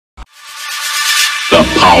The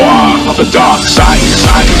power of the dark side.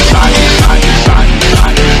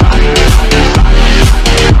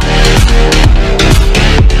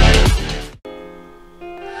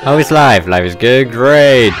 How is life? Life is good,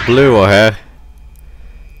 great. Blue or her?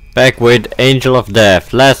 Back with Angel of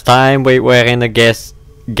Death. Last time we were in a gas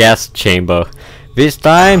chamber. This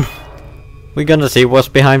time we're gonna see what's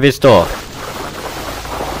behind this door.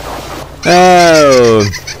 Oh,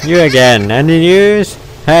 you again. Any news?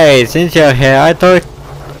 Hey, since you're here, I thought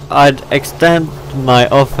I'd extend my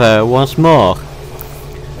offer once more.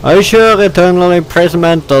 Are you sure eternal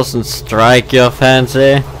imprisonment doesn't strike your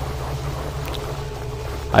fancy?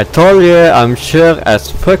 I told you I'm sure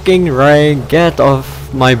as fucking rain. Get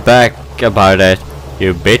off my back about it,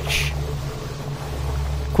 you bitch.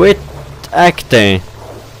 Quit acting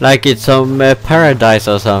like it's some paradise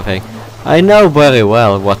or something. I know very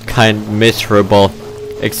well what kind of miserable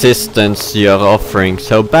existence you're offering,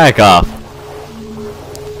 so back off.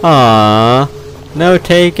 Ah, no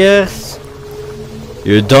takers?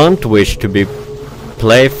 You don't wish to be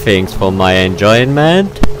playthings for my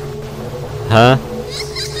enjoyment? Huh?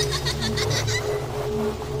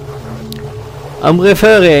 I'm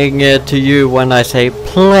referring to you when I say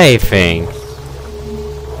playthings.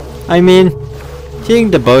 I mean,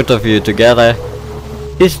 seeing the both of you together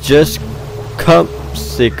is just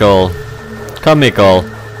comical.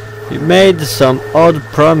 You made some odd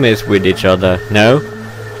promise with each other, no?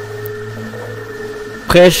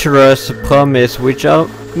 Precious promise which are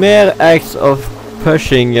mere acts of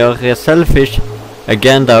pushing your selfish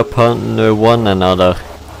agenda upon one another.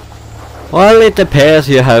 While it appears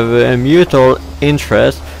you have a mutual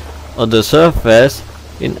interest on the surface,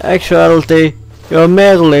 in actuality you are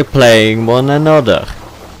merely playing one another.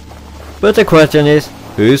 But the question is,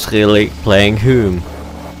 who's really playing whom?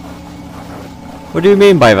 What do you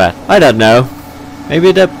mean by that? I don't know.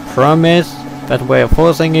 Maybe the promise that we're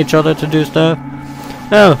forcing each other to do stuff?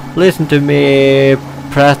 No, listen to me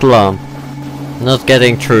prattle on. Not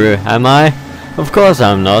getting through, am I? Of course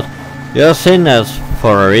I'm not. You're sinners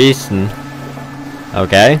for a reason.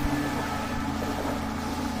 Okay.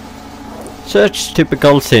 Such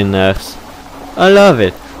typical sinners. I love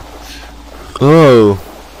it. Oh.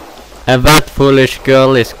 And that foolish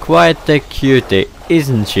girl is quite a cutie,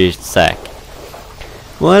 isn't she, Zack?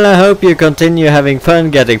 Well, I hope you continue having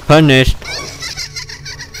fun getting punished.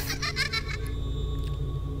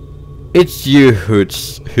 It's you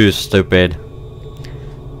who's stupid.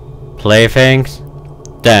 Playthings?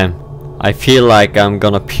 Damn, I feel like I'm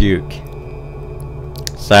gonna puke.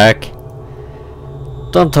 Zack,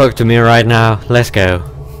 don't talk to me right now, let's go.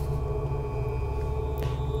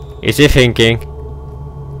 Is he thinking?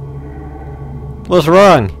 What's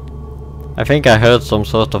wrong? I think I heard some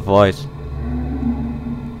sort of voice.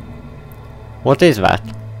 What is that?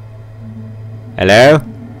 Hello?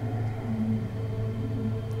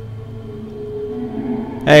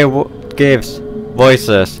 Hey, what gives?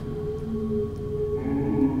 Voices.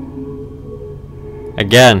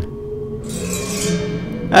 Again.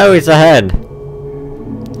 Oh, it's a hand.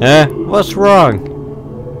 What's wrong?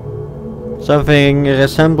 Something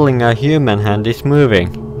resembling a human hand is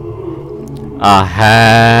moving. A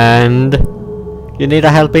hand? You need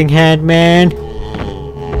a helping hand, man?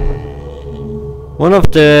 One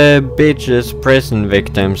of the bitch's prison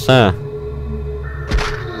victims, huh?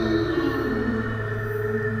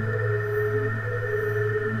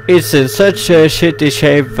 It's in such a shitty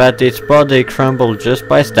shape that its body crumbled just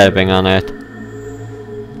by stepping on it.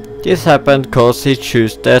 This happened cause he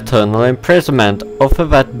chose the eternal imprisonment of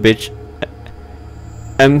that bitch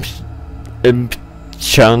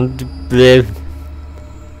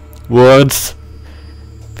words.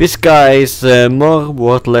 This guy is more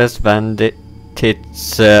worthless than the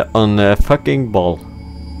tits on a fucking ball.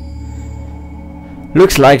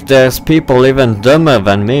 Looks like there's people even dumber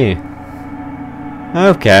than me.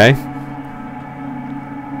 Okay.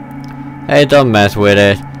 Hey, don't mess with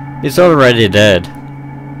it. It's already dead.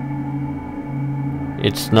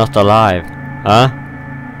 It's not alive. Huh?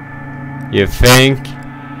 You think?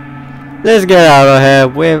 Let's get out of here.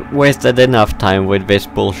 We've wasted enough time with this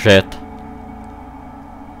bullshit.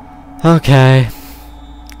 Okay.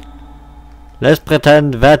 Let's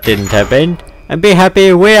pretend that didn't happen and be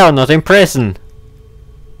happy we are not in prison.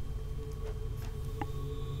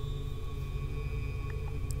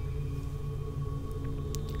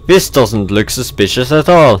 This doesn't look suspicious at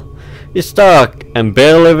all. It's dark and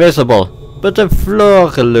barely visible, but the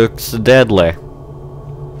floor looks deadly.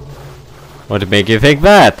 What make you think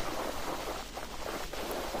that?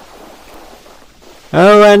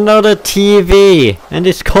 Oh, another TV! And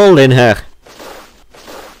it's cold in here.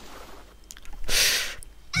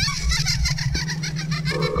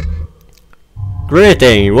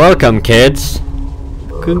 Greeting, welcome kids.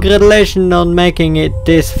 Congratulations on making it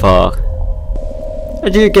this far.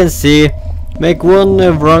 As you can see, make one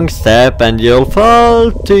wrong step and you'll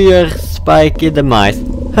fall to your spiky demise.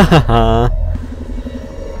 Hahaha.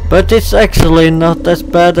 But it's actually not as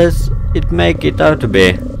bad as it make it out to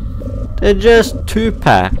be. They're just two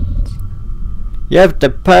paths. You have the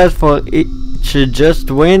path for each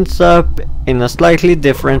just winds up in a slightly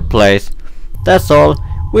different place. That's all.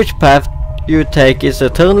 Which path you take is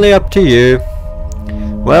eternally up to you.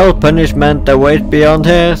 Well, punishment awaits beyond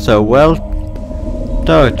here, so well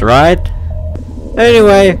thought, right?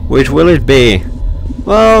 Anyway, which will it be?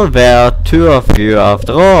 Well, there are two of you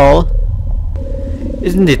after all.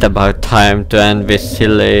 Isn't it about time to end this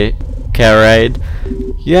silly charade?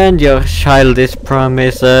 You and your childish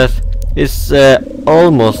promises is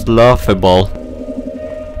almost laughable.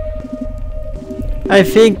 I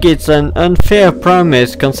think it's an unfair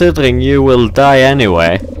promise considering you will die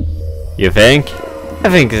anyway. You think? I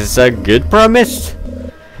think it's a good promise.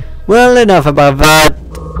 Well, enough about that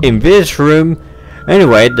in this room.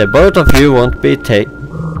 Anyway, the both of you won't be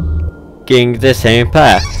taking the same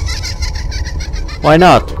path. Why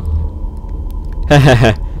not?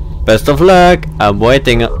 Best of luck. I'm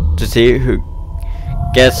waiting to see who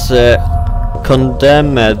gets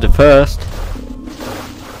condemned first.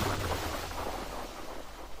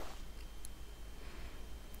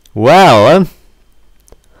 Well,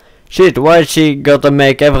 shit, why she gotta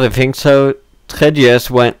make everything so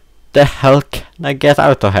tedious when the hell can I get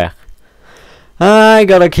out of here? I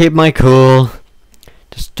gotta keep my cool.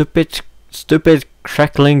 The stupid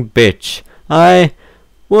crackling bitch. I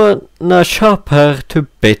wanna chop her to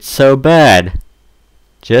bits so bad.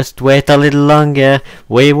 Just wait a little longer,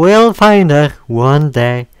 we will find her one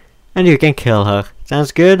day, and you can kill her.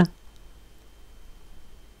 Sounds good?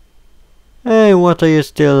 Hey, what are you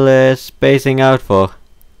still spacing out for?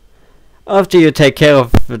 After you take care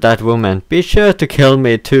of that woman, be sure to kill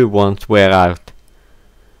me too once we're out.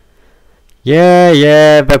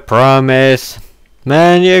 Yeah, the promise.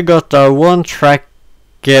 Man, you got a one-track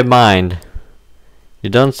mind. You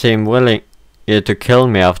don't seem willing to kill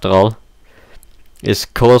me after all. It's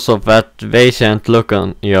cause of that vacant look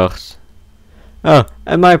on yours. Oh,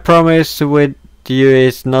 and my promise with you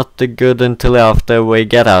is not good until after we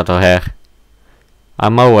get out of here.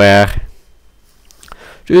 I'm aware.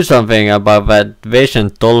 Do something about that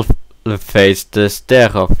vacant doll-faced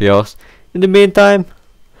stare of yours in the meantime.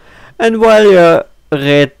 And while you're at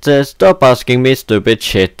it, stop asking me stupid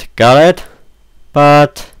shit, got it?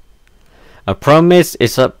 But a promise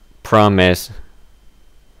is a promise.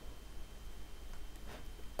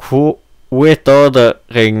 Quit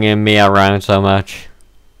ordering me around so much.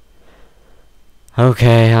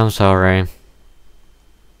 Okay, I'm sorry.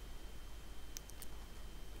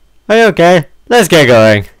 Are you okay? Let's get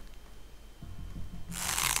going.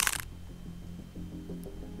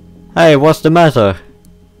 Hey, what's the matter?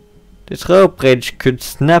 This rope bridge could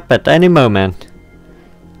snap at any moment.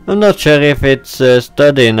 I'm not sure if it's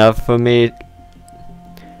sturdy enough for me,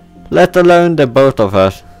 let alone the both of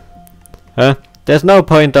us. Huh? There's no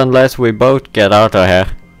point unless we both get out of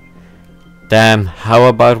here. Damn, how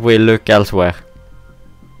about we look elsewhere?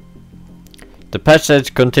 The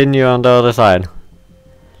passage continue on the other side.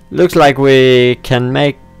 Looks like we can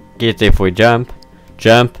make it if we jump.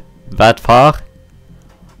 Jump that far?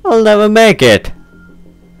 I'll never make it.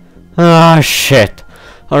 Ah, shit.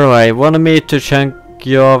 Alright, wanted me to chunk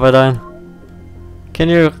you over then? Can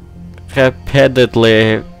you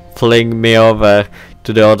repeatedly fling me over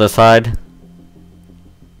to the other side?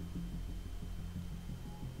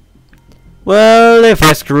 Well, if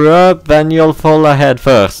I screw up, then you'll fall ahead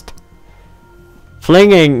first.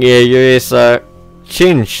 Flinging you is a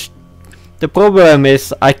cinch. The problem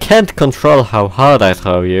is I can't control how hard I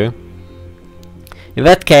throw you. In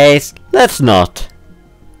that case, let's not.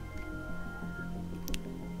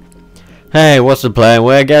 Hey, what's the plan?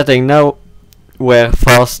 We're getting nowhere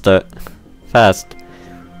fast.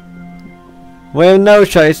 We have no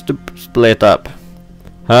choice to split up.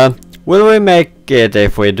 Huh? Will we make it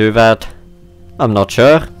if we do that? I'm not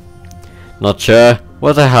sure. Not sure.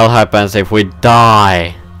 What the hell happens if we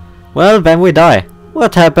die? Well, then we die.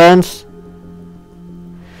 What happens?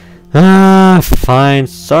 Ah, fine.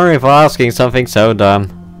 Sorry for asking something so dumb.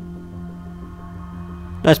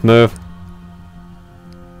 Let's move.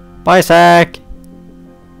 Bye, Zack.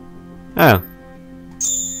 Oh.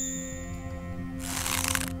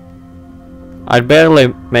 I'd barely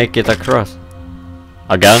make it across.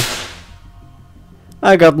 Again?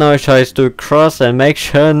 I got no choice to cross and make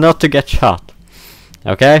sure not to get shot.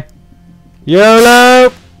 Okay?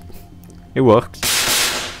 YOLO! It works.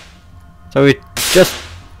 So we Just...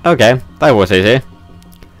 Okay, that was easy.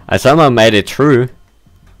 I somehow made it through.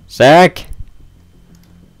 Zack?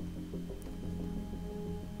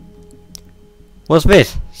 What's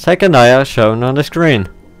this? Second eye are shown on the screen.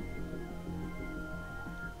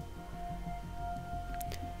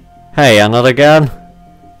 Hey, another gun?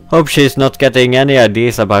 Hope she's not getting any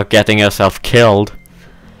ideas about getting herself killed.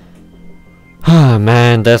 Ah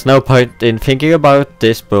man, there's no point in thinking about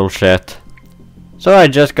this bullshit. So I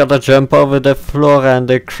just gotta jump over the floor and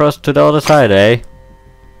cross to the other side, eh?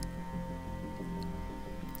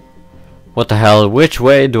 What the hell, which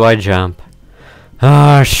way do I jump?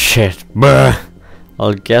 Ah shit, brr.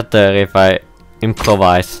 I'll get there if I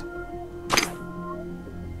improvise.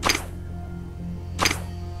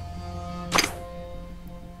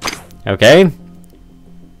 Okay.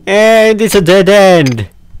 And it's a dead end!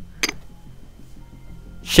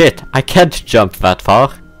 Shit, I can't jump that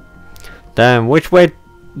far. Damn, which way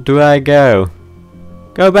do I go?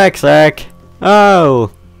 Go back, Zack!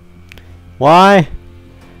 Oh! Why?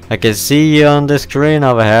 I can see you on the screen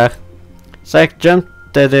over here. Zack, jump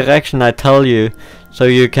the direction I tell you, so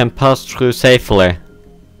you can pass through safely.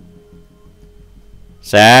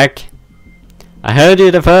 Zack? I heard you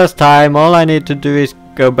the first time, all I need to do is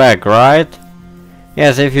go back, right?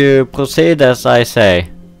 Yes, if you proceed as I say.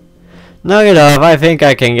 Knock it off, I think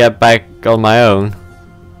I can get back on my own.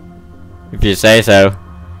 If you say so.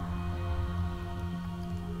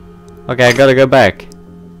 Okay, I gotta go back.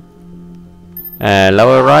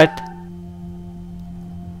 Lower right.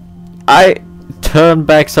 I turned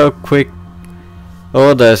back so quick.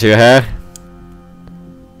 Orders you hear?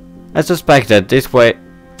 I suspected this way.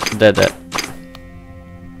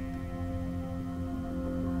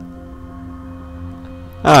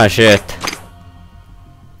 Ah shit.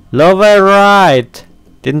 Lower right.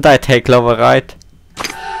 Didn't I take lower right?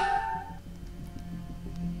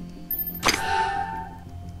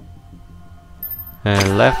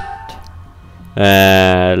 Left.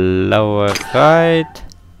 Lower right.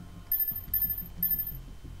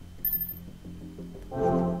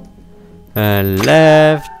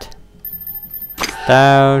 Left.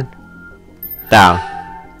 Down. Down.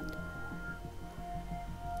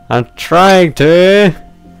 I'm trying to.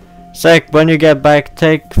 Zack, when you get back,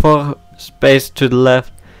 take 4 space to the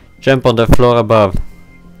left. Jump on the floor above.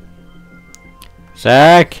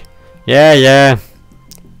 Zack? Yeah.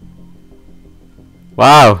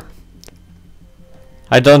 Wow.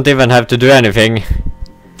 I don't even have to do anything.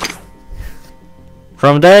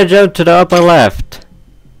 From there, jump to the upper left.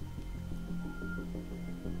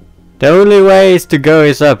 The only way is to go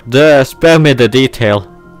is up. Duh, spare me the detail.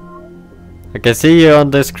 I can see you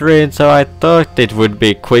on the screen, so I thought it would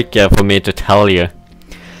be quicker for me to tell you.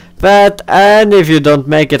 But, and if you don't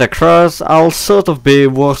make it across, I'll sort of be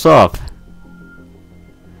worse off.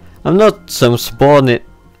 I'm not some spawn in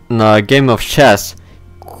a game of chess.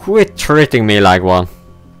 Quit treating me like one.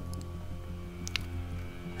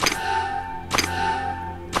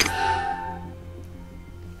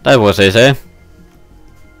 That was easy.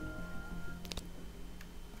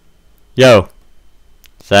 Yo,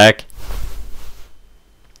 Zack.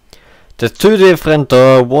 There's 2 different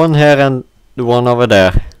doors, one here and one over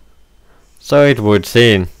there. So it would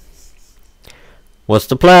seem. What's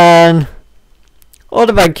the plan? Or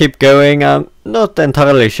do I keep going? I'm not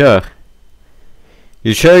entirely sure.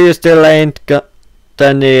 You sure you still ain't got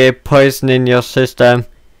any poison in your system?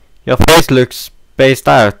 Your face looks spaced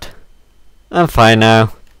out. I'm fine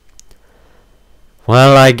now.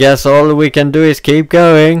 Well, I guess all we can do is keep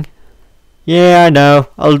going. Yeah, I know.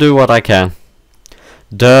 I'll do what I can.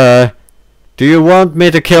 Duh. Do you want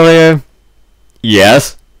me to kill you?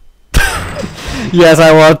 Yes. Yes,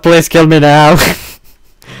 I want. Please kill me now.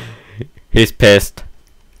 He's pissed.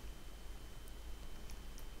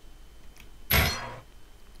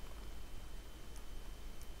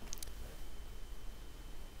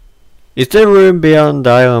 Is the room beyond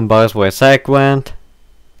the iron bars where Zack went?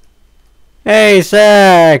 Hey,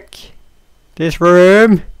 Zack! This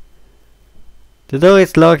room? The door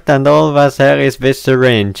is locked and all that's here is this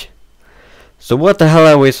syringe. So what the hell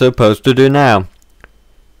are we supposed to do now?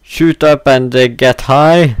 Shoot up and get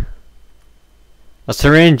high? A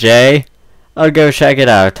syringe, eh? I'll go check it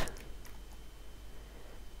out.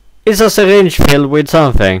 Is a syringe filled with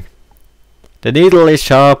something? The needle is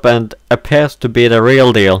sharp and appears to be the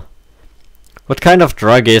real deal. What kind of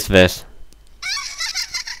drug is this?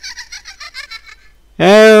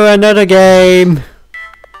 Oh, another game!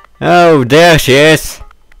 Oh, there she is!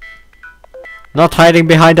 Not hiding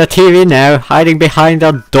behind a TV now, hiding behind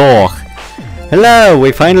a door. Hello,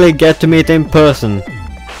 we finally get to meet in person.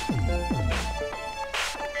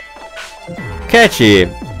 Catchy.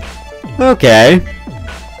 Okay.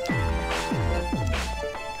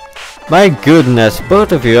 My goodness,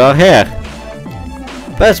 both of you are here.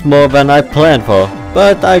 That's more than I planned for,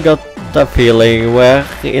 but I got the feeling we're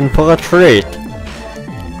in for a treat.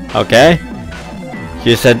 Okay.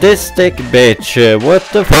 You sadistic bitch, what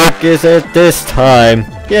the fuck is it this time?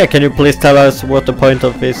 Yeah, can you please tell us what the point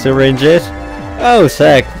of this syringe is? Oh,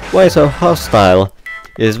 Zack, why so hostile?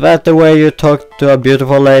 Is that the way you talk to a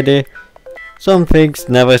beautiful lady? Some things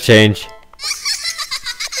never change.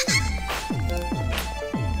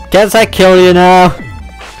 Can't I kill you now?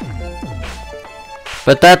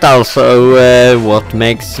 But that also what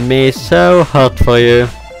makes me so hot for you.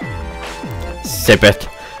 Sip it.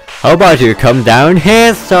 How about you come down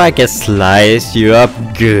here so I can slice you up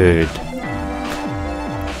good?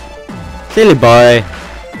 Silly boy,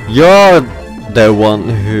 you're the one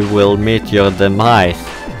who will meet your demise.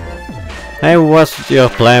 Hey, what's your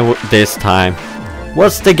plan this time?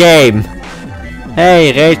 What's the game?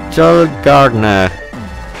 Hey, Rachel Gardner.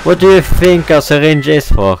 What do you think a syringe is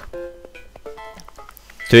for?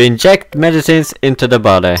 To inject medicines into the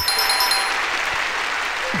body.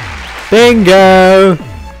 Bingo!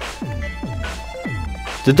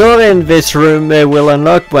 The door in this room will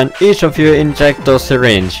unlock when each of you inject a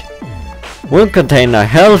syringe. One contains a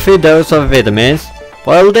healthy dose of vitamins,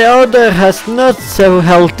 while the other has not so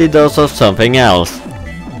healthy dose of something else.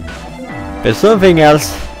 But something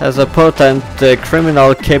else has a potent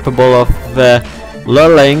criminal capable of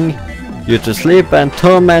lulling you to sleep and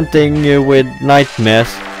tormenting you with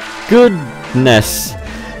nightmares. Goodness,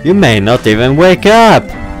 you may not even wake up.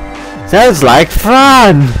 Sounds like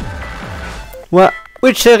fun! What?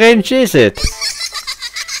 Which syringe is it?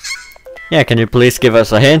 Yeah, can you please give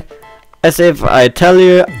us a hint? As if I tell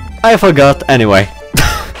you, I forgot anyway.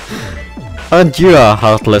 Aren't you a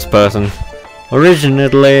heartless person?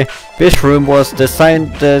 Originally, this room was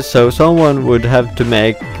designed so someone would have to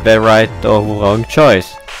make the right or wrong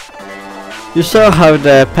choice. You saw how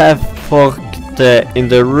the path forked in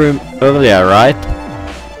the room earlier, right?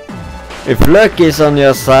 If luck is on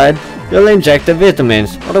your side, you'll inject the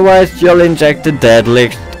vitamins, otherwise you'll inject the deadly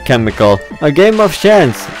chemical. A game of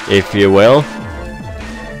chance, if you will.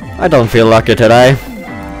 I don't feel lucky today,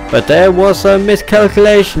 but there was a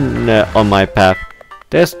miscalculation on my path.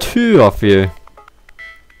 There's two of you.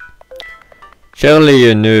 Surely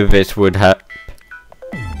you knew this would happen.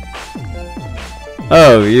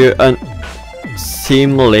 Oh, you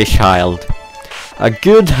unseemly child. A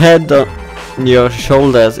good head on your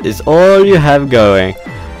shoulders is all you have going.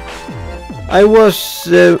 I was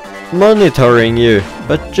monitoring you,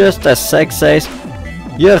 but just as Zack says,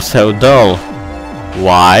 you're so dull.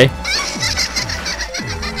 Why?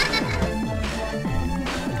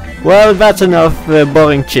 Well, that's enough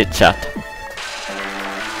boring chit-chat.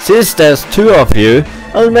 Since there's two of you,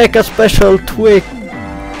 I'll make a special tweak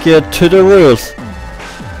to the rules.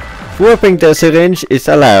 Swapping the syringe is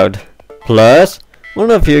allowed. Plus,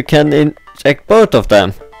 one of you can inject both of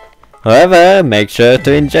them. However, make sure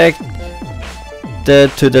to inject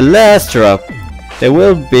to the last drop. There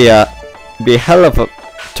will be hell of a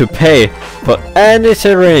to pay for any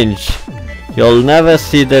syringe. You'll never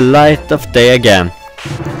see the light of day again.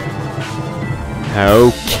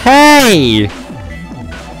 Okay!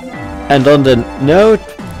 And on the note,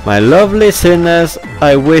 my lovely sinners,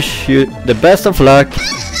 I wish you the best of luck.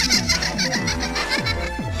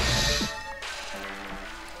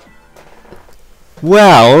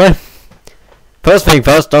 Well, first thing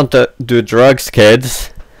first, don't do drugs,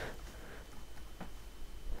 kids.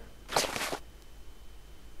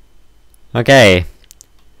 Okay.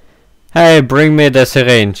 Hey, bring me the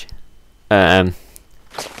syringe.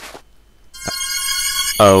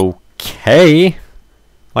 Okay.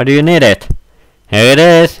 Why do you need it? Here it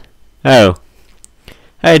is. Oh.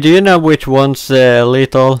 Hey, do you know which one's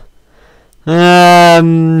lethal?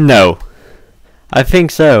 No. I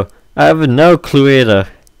think so. I have no clue either.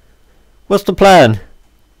 What's the plan?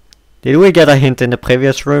 Did we get a hint in the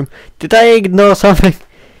previous room? Did I ignore something?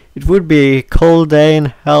 It would be a cold day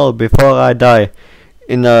in hell before I die.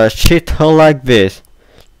 In a shithole like this.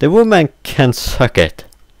 The woman can suck it.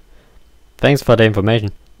 Thanks for the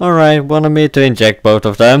information. Alright, wanted me to inject both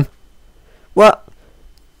of them. What?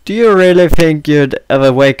 Do you really think you'd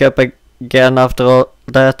ever wake up again after all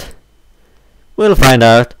that? We'll find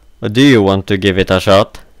out. Or do you want to give it a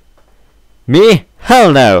shot? Me?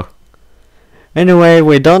 Hell no! Anyway,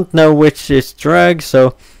 we don't know which is drug,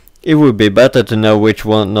 so it would be better to know which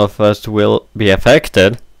one of us will be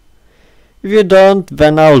affected. If you don't,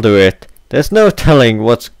 then I'll do it. There's no telling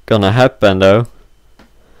what's gonna happen though.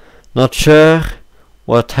 Not sure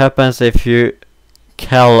what happens if you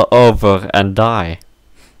fall over and die.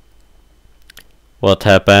 What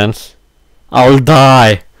happens? I'll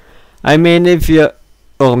die! I mean, if you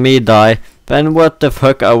or me die, then what the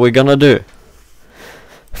fuck are we gonna do?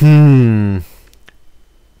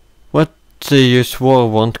 What you swore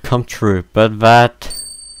won't come true, but that...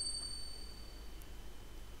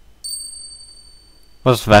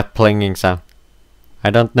 What's that plinging sound? I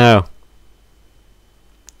don't know.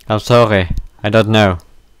 I'm sorry, I don't know.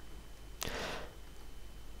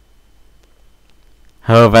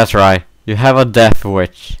 Oh, that's right. You have a death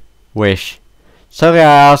wish. Sorry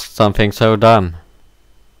I asked something so dumb.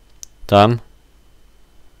 Dumb?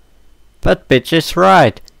 That bitch is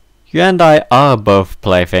right. You and I are both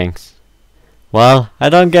playthings. Well, I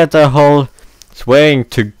don't get the whole swearing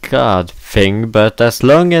to God thing, but as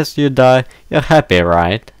long as you die, you're happy,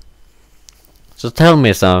 right? So tell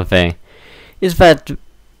me something. Is that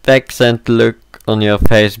vexant look on your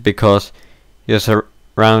face because you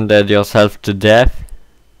surrounded yourself to death?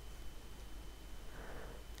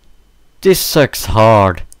 This sucks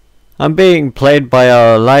hard. I'm being played by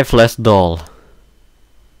a lifeless doll.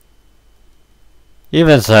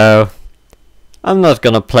 Even so, I'm not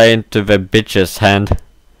gonna play into the bitch's hand.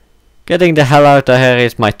 Getting the hell out of here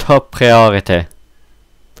is my top priority.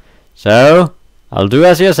 So, I'll do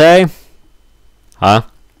as you say. Huh?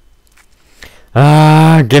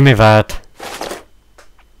 Ah, give me that.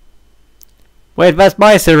 Wait, that's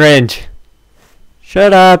my syringe.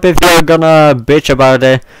 Shut up if you're gonna bitch about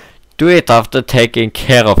it. Do it after taking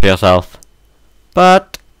care of yourself.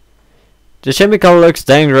 But the chemical looks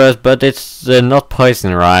dangerous, but it's not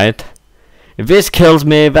poison, right? If this kills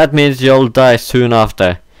me, that means you'll die soon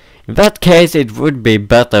after. In that case, it would be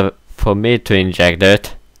better for me to inject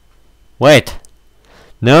it. Wait.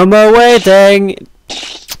 No more waiting!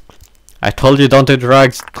 I told you don't do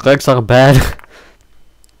drugs. Drugs are bad.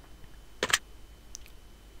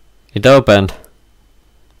 It opened.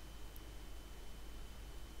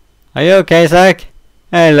 Are you okay, Zack?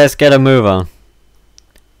 Hey, let's get a move on.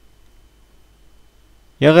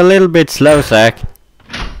 You're a little bit slow, Zack.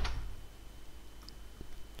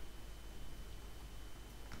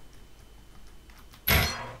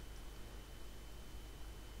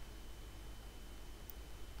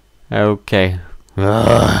 Okay.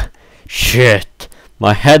 Ugh, shit.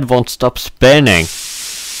 My head won't stop spinning.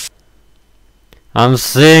 I'm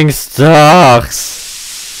seeing stars.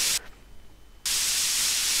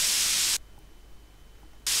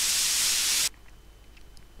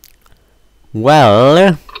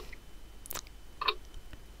 Well,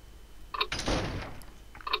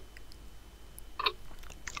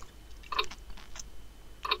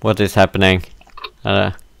 what is happening?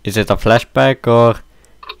 Is it a flashback or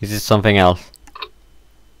is it something else?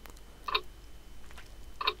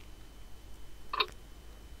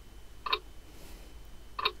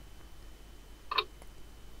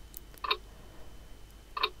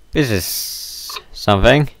 This is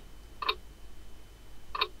something.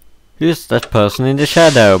 Who's that person in the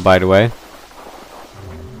shadow, by the way?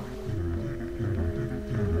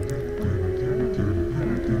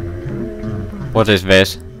 What is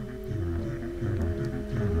this?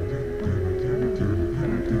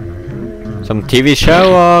 Some TV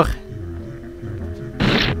show or?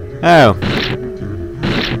 Oh.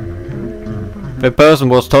 The person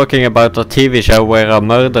was talking about a TV show where a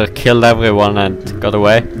murderer killed everyone and got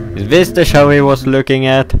away. Is this the show he was looking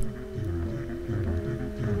at?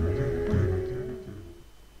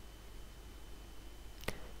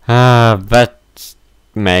 Ah, that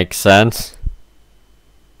makes sense.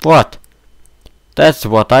 What? That's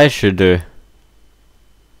what I should do.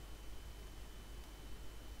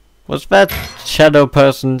 Was that shadow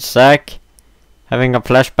person Zack having a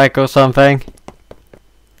flashback or something?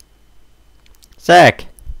 Zack!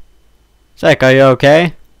 Zack, are you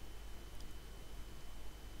okay?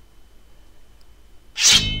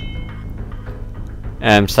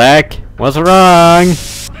 Zack, what's wrong?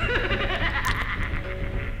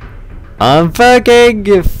 I'm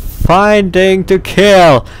fucking finding to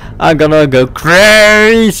kill. I'm gonna go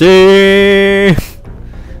crazy.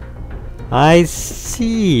 I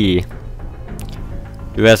see.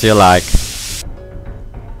 Do as you like.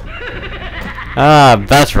 Ah,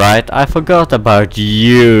 that's right. I forgot about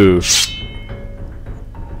you.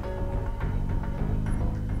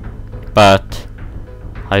 But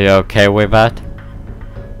are you okay with that?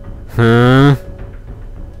 You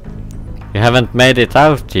haven't made it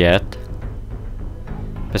out yet.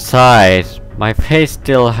 Besides, my face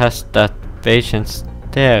still has that vacant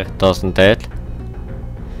stare, doesn't it?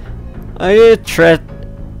 Are you threatening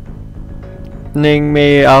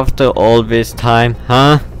me after all this time,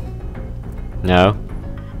 huh? No.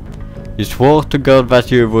 You swore to God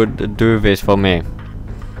that you would do this for me.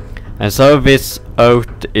 And so this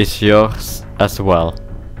oath is yours as well.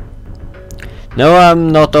 No,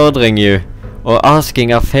 I'm not ordering you or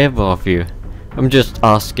asking a favor of you. I'm just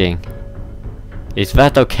asking. Is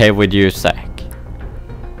that okay with you, Zack?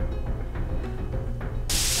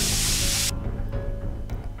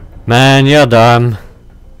 Man, you're dumb.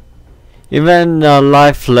 Even a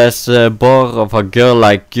lifeless bore of a girl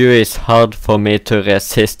like you is hard for me to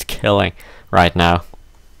resist killing right now.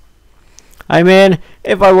 I mean,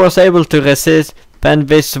 if I was able to resist, then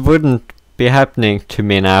this wouldn't be happening to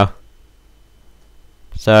me now.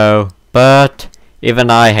 So, but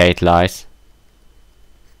even I hate lies.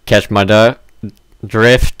 Catch my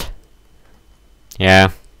drift?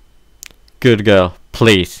 Yeah. Good girl,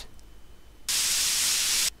 please.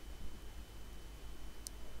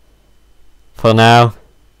 For now,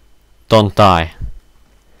 don't die.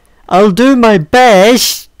 I'll do my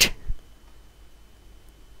best!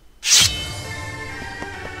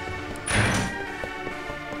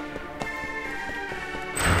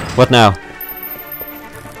 What now?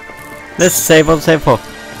 Let's save on save for.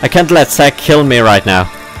 I can't let Zack kill me right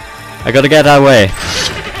now. I gotta get away.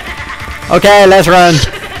 Okay, let's run.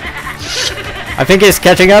 I think he's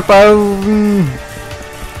catching up. Oh,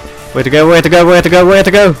 where to go? Where to go? Where to go? Where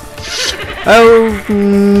to go? Oh,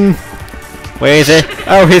 where is he?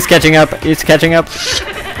 Oh, he's catching up. He's catching up.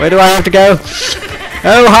 Where do I have to go?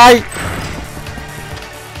 Oh, hi.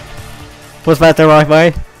 Was that the right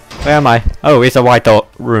way? Where am I? Oh, it's a white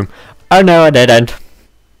room. Oh no, I didn't.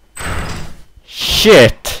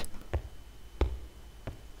 Shit.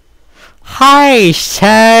 Hi,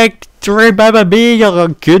 Zack. Remember me? You're a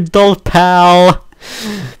good old pal.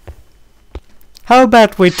 How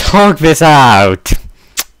about we talk this out?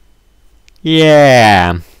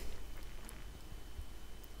 Yeah.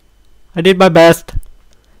 I did my best.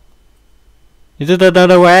 Is it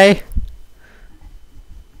another way?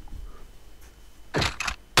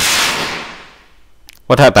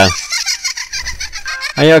 What happened?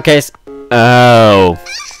 Are you okay? Oh.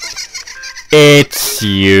 It's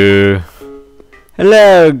you.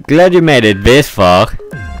 Hello, glad you made it this far.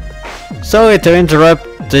 Sorry to interrupt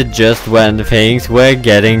just when things were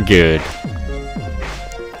getting good.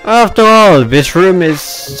 After all, this room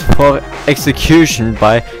is for execution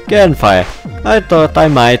by gunfire. I thought I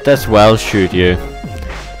might as well shoot you.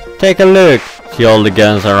 Take a look. See all the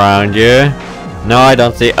guns around you? No, I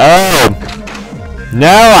don't see. Oh!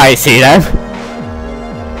 Now I see them!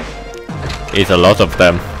 It's a lot of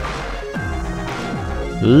them.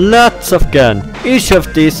 Lots of guns. Each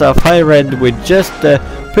of these are fired with just the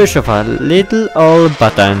push of a little old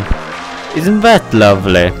button. Isn't that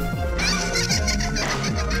lovely?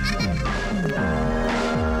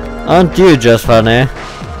 Aren't you just funny?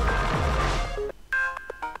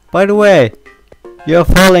 By the way, your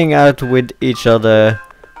falling out with each other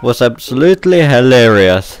was absolutely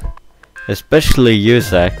hilarious. Especially you,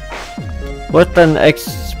 Zack. What an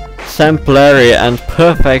exemplary and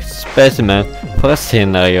perfect specimen for a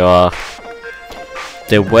sinner you are.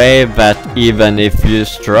 The way that even if you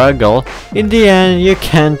struggle, in the end you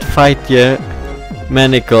can't fight your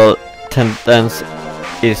maniacal tendencies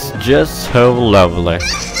is just so lovely.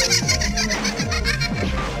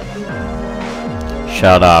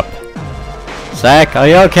 Shut up. Zack, are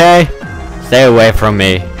you okay? Stay away from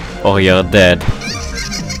me, or you're dead.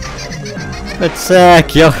 But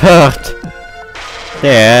Zack, you're hurt.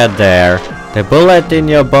 There. The bullet in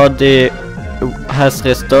your body has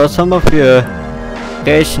restored some of you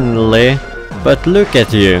occasionally, but look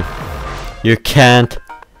at you. You can't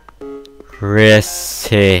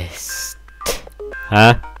resist.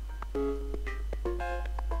 Huh?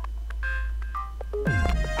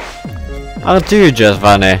 Aren't you just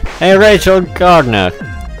funny? Hey, Rachel Gardner.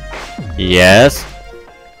 Yes?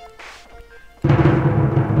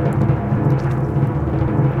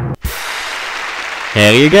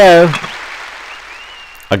 Here you go.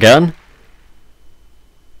 A gun?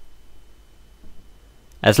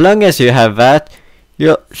 As long as you have that,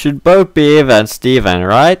 you should both be even Steven,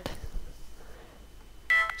 right?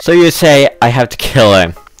 So you say I have to kill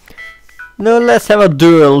him. No, let's have a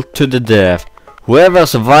duel to the death. Whoever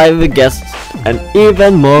survives gets an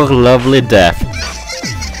even more lovely death.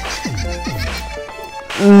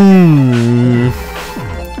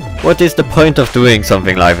 What is the point of doing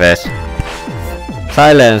something like this?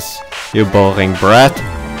 Silence, you boring brat.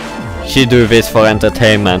 She do this for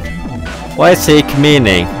entertainment. Why seek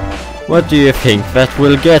meaning? What do you think that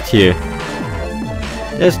will get you?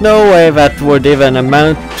 There's no way that would even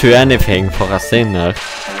amount to anything for a sinner.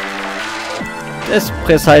 That's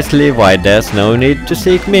precisely why there's no need to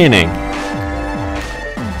seek meaning.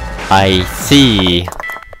 I see.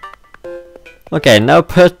 Okay, now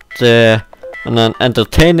put on an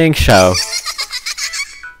entertaining show.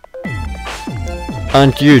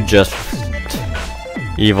 Aren't you just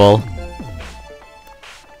evil?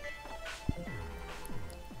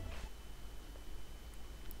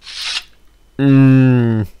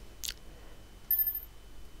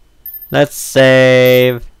 Let's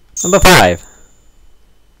save number 5.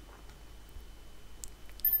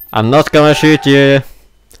 I'm not gonna shoot you.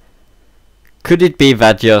 Could it be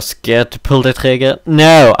that you're scared to pull the trigger?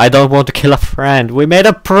 No, I don't want to kill a friend. We made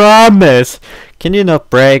a promise. Can you not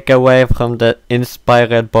break away from the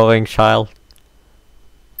inspired boring child?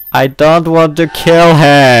 I don't want to kill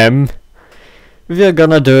him. If you're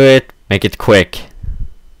gonna do it, make it quick.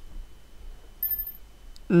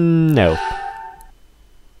 Nope.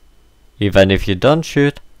 Even if you don't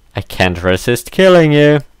shoot, I can't resist killing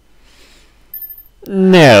you.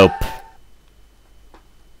 Nope.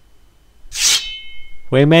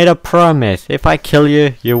 We made a promise. If I kill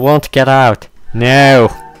you, you won't get out.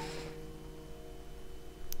 No.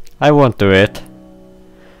 I won't do it.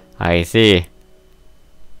 I see.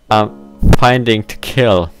 I'm finding to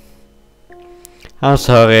kill. I'm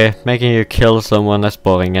sorry, making you kill someone as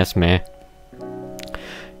boring as me.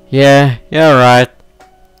 Yeah, you're right.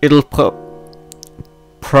 It'll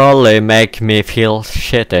probably make me feel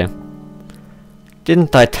shitty.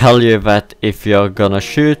 Didn't I tell you that if you're gonna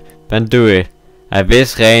shoot, then do it. At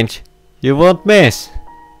this range, you won't miss.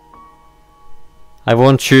 I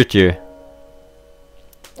won't shoot you.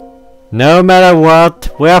 No matter what,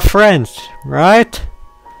 we are friends, right?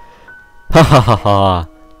 Ha ha ha ha.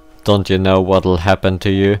 Don't you know what'll happen to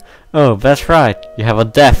you? Oh, that's right, you have a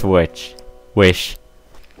death wish.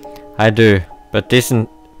 I do, but this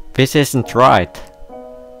isn't right.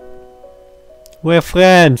 We're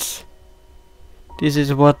friends. This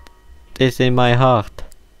is what is in my heart.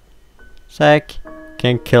 Zack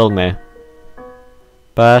can kill me.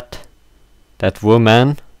 But that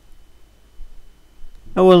woman,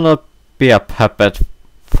 I will not be a puppet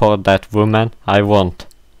for that woman. I won't.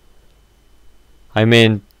 I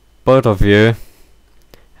mean, both of you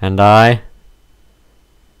and I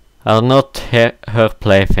are not her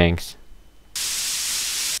playthings.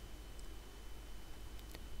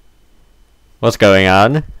 What's going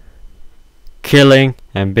on? Killing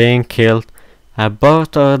and being killed are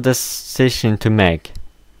both a decision to make.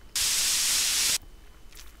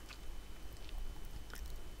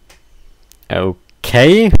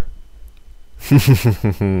 Okay.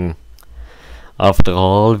 After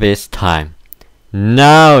all this time,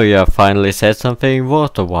 now you have finally said something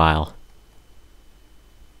worth a while.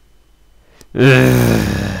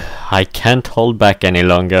 I can't hold back any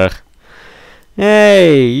longer.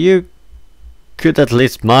 Hey, you could at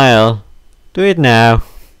least smile. Do it now.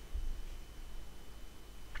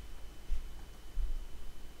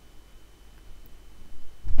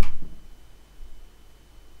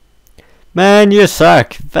 Man, you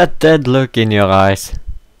suck. That dead look in your eyes.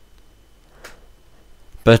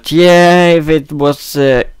 But yeah, if it was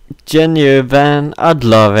genuine, then I'd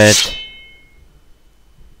love it.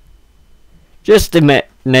 Just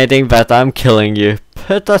imaginating that I'm killing you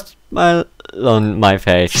put a smile on my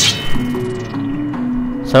face.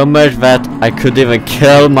 So much that I could even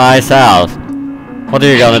kill myself. What are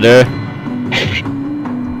you gonna do?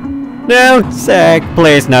 No, Zack,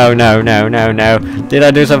 please, no. Did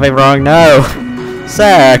I do something wrong? No.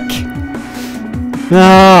 Zack.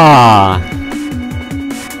 Ah.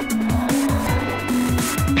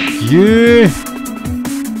 You.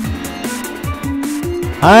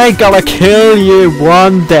 I gotta kill you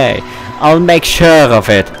one day. I'll make sure of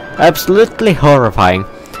it. Absolutely horrifying.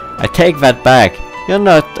 I take that back. You're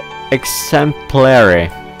not exemplary.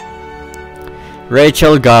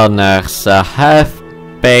 Rachel Gardner's a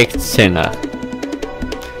half-baked sinner.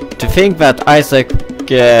 To think that Isaac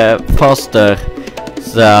Foster's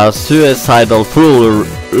a suicidal fool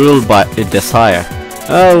ruled by desire.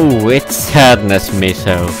 Oh, it saddens me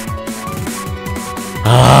so.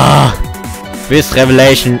 Ah, this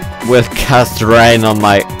revelation will cast rain on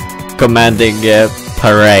my commanding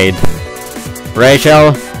parade.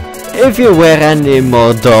 Rachel, if you were any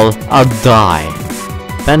more dull, I'll die.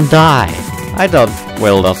 Then die.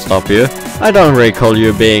 Will not stop you. I don't recall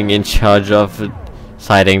you being in charge of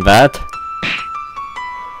deciding that.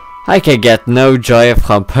 I can get no joy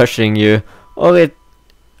from pushing you, or it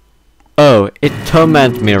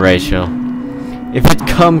torments me, Rachel. If it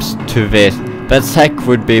comes to this, then Zack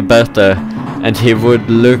would be better, and he would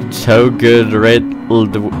look so good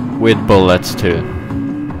riddled with bullets too.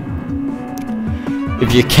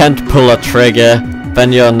 If you can't pull a trigger,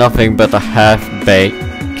 then you're nothing but a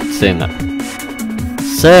half-baked sinner.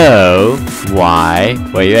 So, why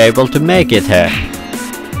were you able to make it here?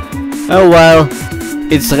 Oh well,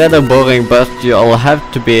 it's rather boring, but you'll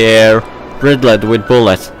have to be riddled with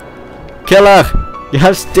bullets. Killer!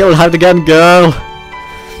 You still have the gun, girl!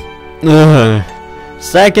 Ugh.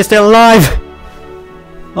 Zack is still alive!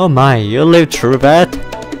 Oh my, you lived through that?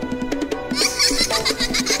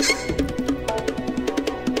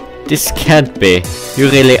 This can't be. You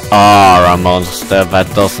really are a monster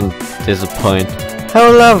that doesn't disappoint.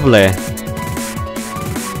 How lovely!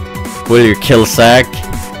 Will you kill Zack?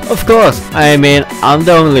 Of course, I mean, I'm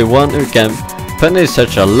the only one who can punish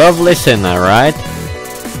such a lovely sinner, right?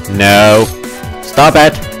 No. Stop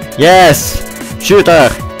it! Yes! Shoot her!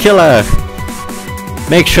 Kill her!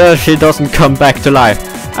 Make sure she doesn't come back to life.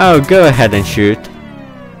 Oh, go ahead and shoot.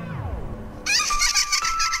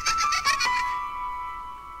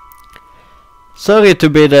 Sorry to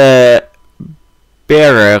be the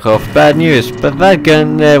bearer of bad news, but that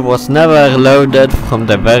gun was never loaded from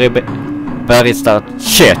the very start.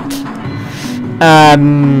 Shit!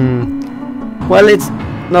 Well, it's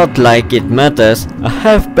not like it matters. A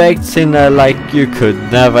half-baked sinner like you could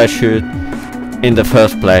never shoot in the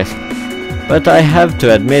first place. But I have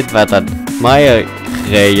to admit that I admire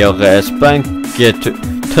your spunk to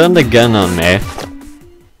turn the gun on me.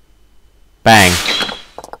 Bang.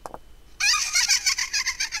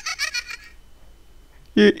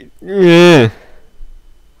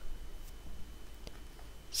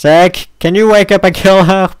 Zack, can you wake up and kill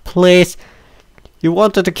her, please? You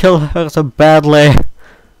wanted to kill her so badly.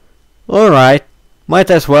 Alright,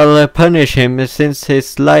 might as well punish him since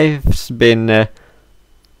his life's been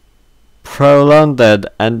prolonged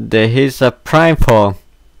and he's a prime form.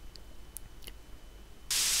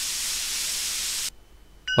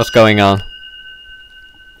 What's going on?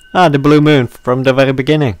 Ah, the blue moon from the very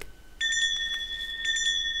beginning.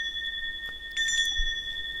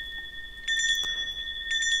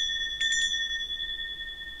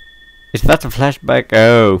 Is that a flashback?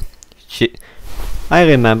 Oh, I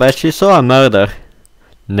remember she saw a murder.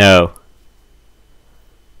 No.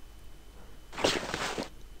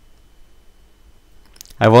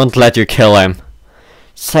 I won't let you kill him.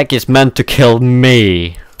 Zack is meant to kill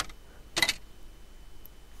me.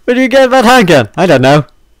 Where do you get that handgun? I don't know.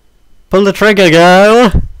 Pull the trigger,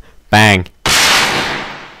 girl. Bang.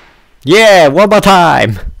 Yeah, one more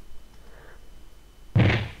time.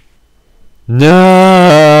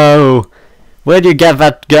 No! Where do you get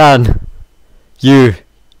that gun? You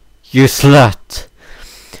slut.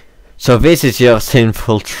 So this is your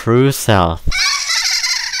sinful true self.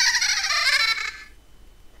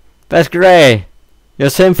 That's great. You're a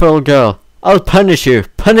sinful girl. I'll punish you.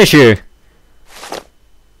 Punish you.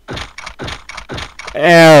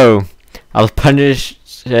 Oh. I'll punish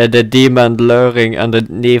the demon lurking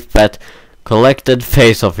underneath that collected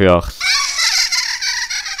face of yours.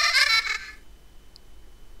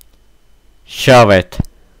 Shove it.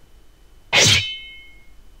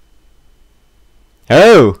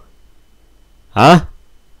 Oh! Huh?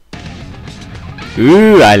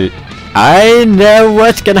 Ooh, I know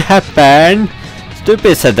what's gonna happen!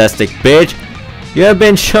 Stupid sadistic bitch! You have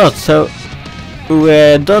been shot, so...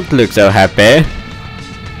 don't look so happy.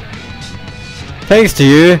 Thanks to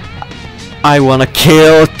you, I wanna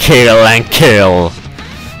kill, kill and kill!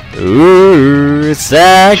 Ooh,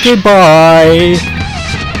 Zacky boy!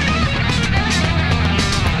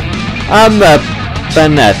 I'm up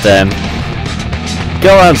and at them.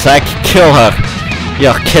 Go on, Zack, kill her.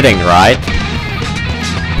 You're kidding, right?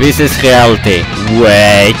 This is reality.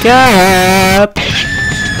 Wake up!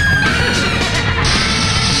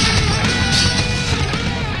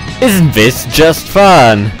 Isn't this just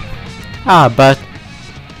fun? Ah, but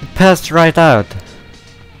it passed right out.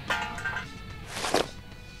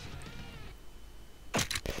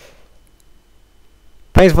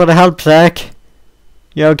 Thanks for the help, Zack.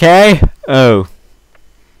 You okay? Oh.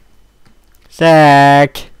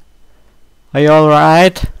 Zack! Are you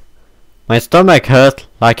alright? My stomach hurt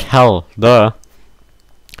like hell, duh.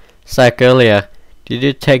 Zack, earlier, did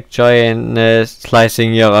you take joy in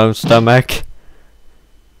slicing your own stomach?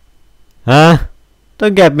 Huh?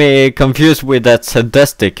 Don't get me confused with that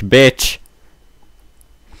sadistic bitch.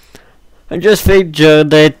 I just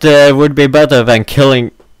figured it would be better than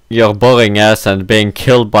killing your boring ass and being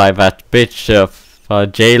killed by that bitch of a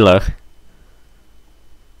jailer.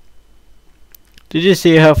 Did you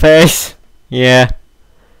see her face? Yeah.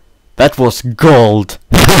 That was gold.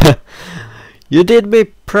 You did me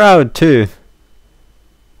proud too.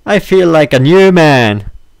 I feel like a new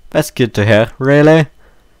man. That's good to hear, really.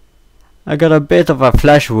 I got a bit of a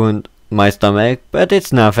flesh wound in my stomach, but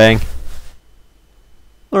it's nothing.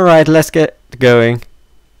 Alright, let's get going.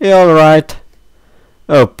 You alright?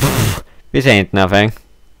 Oh, pfft, this ain't nothing.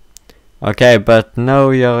 Okay, but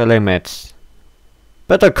know your limits.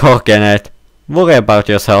 Put a cork in it. Worry about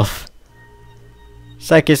yourself.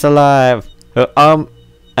 Zack is alive. Her arm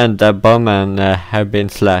and the bowman have been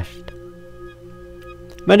slashed.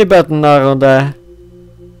 Many buttons are on the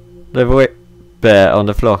whip on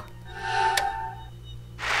the floor.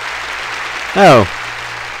 Oh.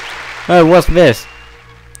 Oh, what's this?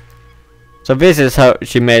 So this is how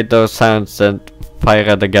she made those sounds and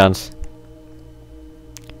fired the guns.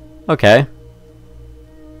 Okay.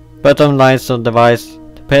 Bottom lines on device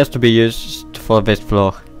appears to be used for this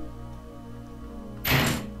floor.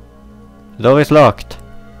 The door is locked.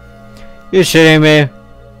 You shitting me?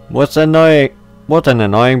 What an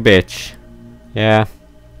annoying bitch. Yeah.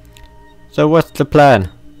 So what's the plan?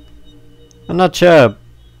 I'm not sure,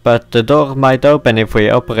 but the door might open if we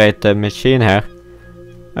operate the machine here.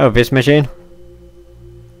 Oh, this machine?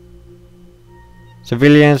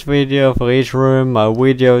 Surveillance video for each room, a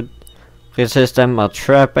video system, a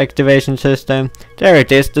trap activation system. There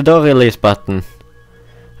it is, the door release button.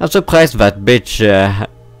 I'm surprised that bitch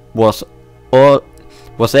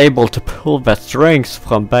was able to pull the strings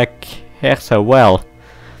from back here so well.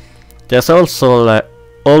 There's also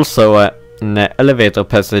an elevator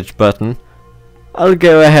passage button. I'll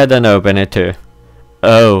go ahead and open it too.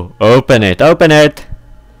 Oh, open it, open it!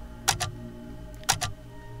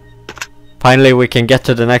 Finally we can get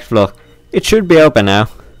to the next floor. It should be open now.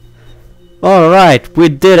 Alright, we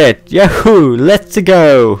did it! Yahoo! Let's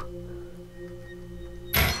go!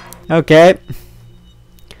 Okay.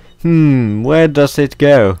 Where does it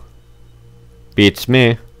go? Beats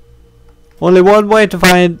me. Only one way to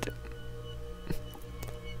find...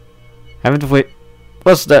 Haven't we...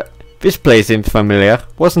 This place seems familiar.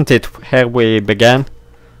 Wasn't it here we began?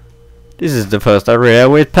 This is the first area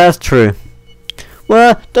we passed through.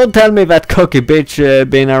 Well, don't tell me that cocky bitch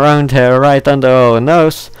been around here right under our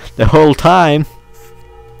nose the whole time.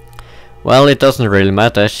 Well, it doesn't really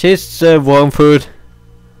matter. She's warm food.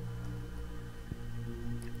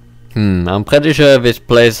 I'm pretty sure this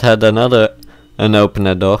place had an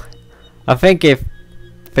opener door. I think if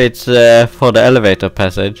it's for the elevator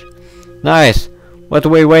passage. Nice. What are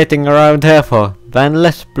we waiting around here for? Then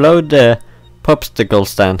let's blow the popsicle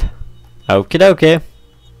stand. Okie dokie.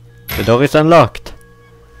 The door is unlocked.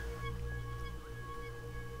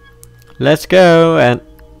 Let's go. And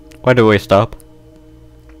where do we stop?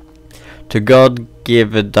 To God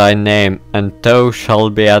give thy name, and thou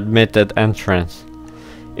shalt be admitted entrance.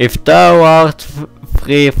 If thou art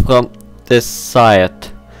free from this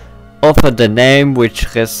sight, offer the name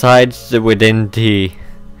which resides within thee,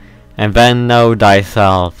 and then know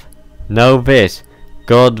thyself. Know this,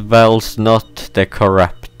 God wells not the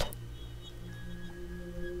corrupt.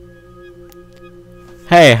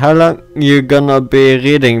 Hey, how long you gonna be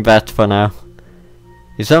reading that for now?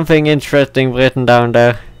 Is something interesting written down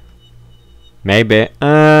there? Maybe.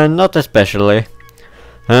 Not especially.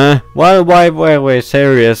 Huh? Well, why were we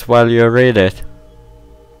serious while you read it?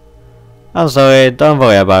 I'm sorry, don't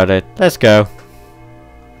worry about it. Let's go.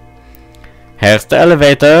 Here's the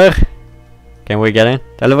elevator. Can we get in?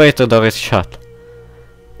 The elevator door is shut.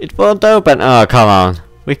 It won't open. Oh, come on.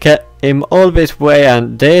 We came all this way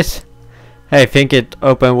and this? Hey, think it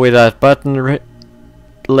opened with that button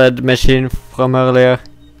LED machine from earlier?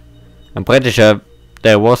 I'm pretty sure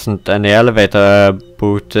there wasn't any elevator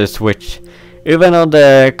boot switch, even on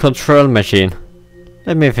the control machine.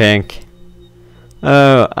 Let me think.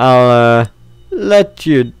 Oh, I'll let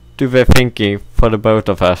you do the thinking for the both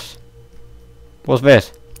of us. What's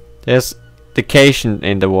this? There's indication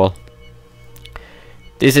in the wall.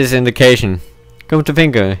 This is indication. Come to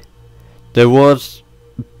think of it. The words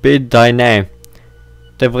bid thy name.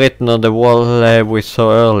 They've written on the wall we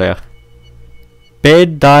saw earlier.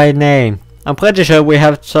 Bid thy name. I'm pretty sure we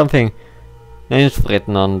have something names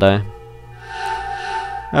written on there.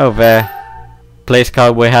 Oh, the place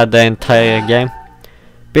card we had the entire game.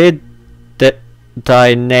 Bid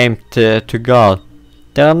thy name to God.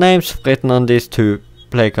 There are names written on these two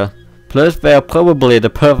play cards. Plus they are probably the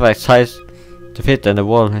perfect size to fit in the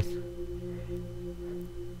wall.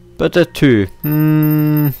 But the two.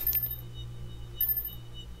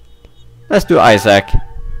 Let's do Isaac.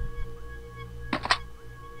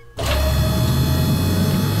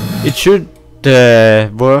 It should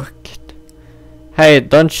work. Hey,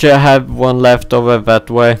 don't you have one left over that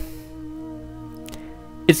way?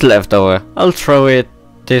 It's left over. I'll throw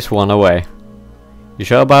this one away. You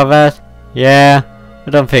sure about that? Yeah, I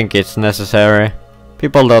don't think it's necessary.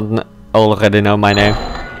 People don't already know my name.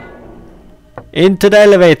 Into the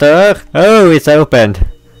elevator! Oh, it's opened.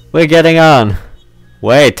 We're getting on.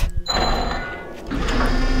 Wait.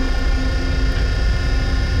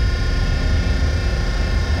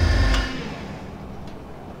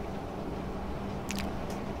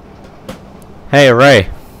 Hey Ray.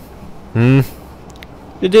 You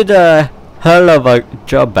did a hell of a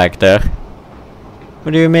job back there.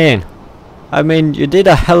 What do you mean? I mean, you did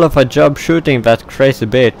a hell of a job shooting that crazy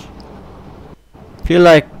bitch. Feel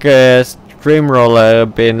like a streamroller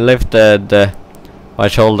being lifted my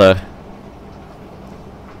shoulder.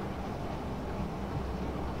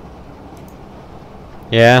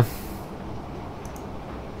 Yeah.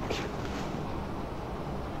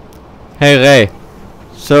 Hey Ray.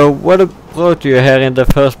 So what brought you here in the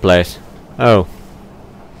first place? Oh.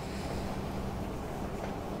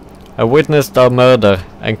 I witnessed a murder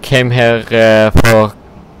and came here for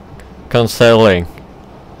counseling.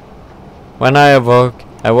 When I awoke,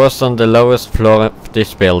 I was on the lowest floor of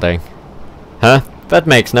this building. Huh? That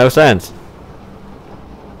makes no sense.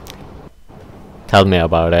 Tell me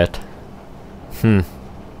about it.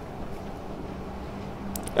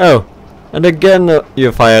 Oh, and again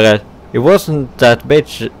you fired. It wasn't that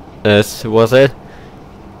bitch, was it?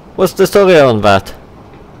 What's the story on that?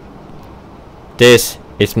 This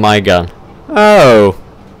is my gun. Oh!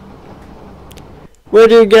 Where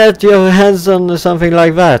do you get your hands on something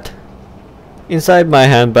like that? Inside my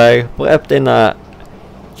handbag, wrapped in a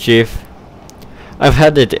sheath. I've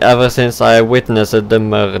had it ever since I witnessed the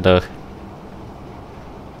murder.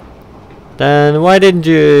 Then why didn't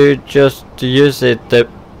you just use it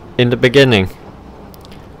in the beginning?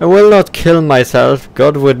 I will not kill myself,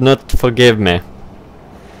 God would not forgive me.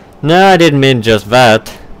 No, I didn't mean just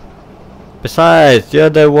that. Besides, you're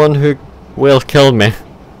the one who will kill me.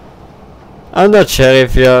 I'm not sure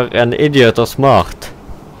if you're an idiot or smart.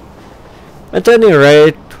 At any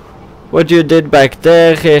rate, what you did back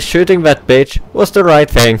there, shooting that bitch, was the right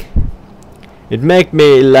thing. It made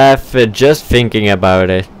me laugh just thinking about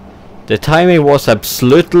it. The timing was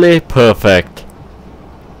absolutely perfect.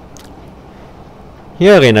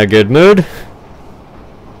 You're in a good mood.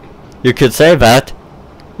 You could say that.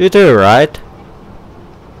 You do, right?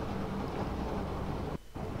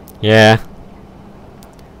 Yeah.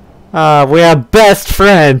 Ah, we are best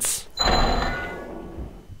friends!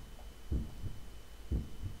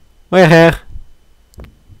 We're here.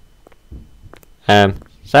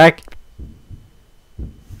 Zack?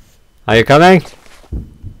 Are you coming?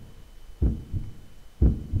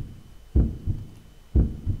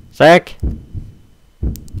 Zack?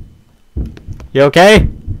 You okay?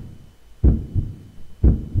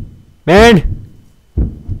 Man?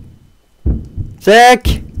 Zack?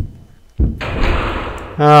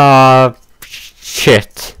 Ah,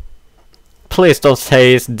 shit. Please don't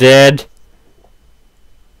say he's dead.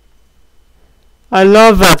 I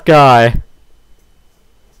love that guy.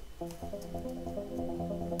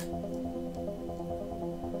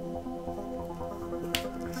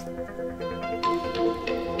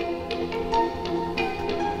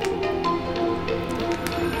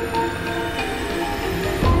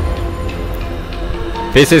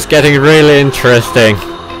 This is getting really interesting.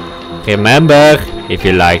 Remember, if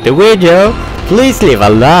you like the video, please leave a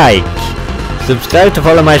like. Subscribe to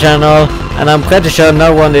follow my channel, and I'm pretty sure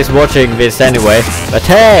no one is watching this anyway. But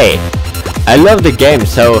hey, I love the game,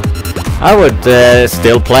 so I would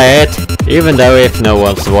still play it, even though if no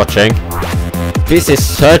one's watching. This is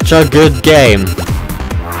such a good game.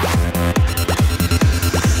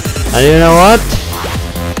 And you know what?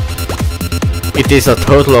 It is a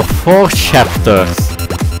total of 4 chapters.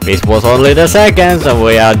 This was only the second, and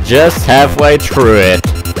we are just halfway through it.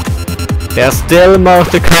 There's still more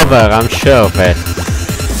to cover, I'm sure of it.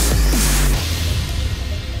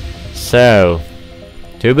 So,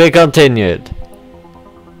 to be continued.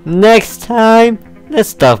 Next time, let's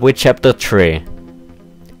start with chapter 3.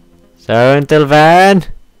 So until then,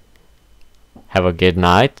 have a good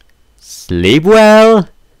night, sleep well,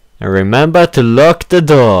 and remember to lock the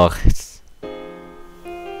door.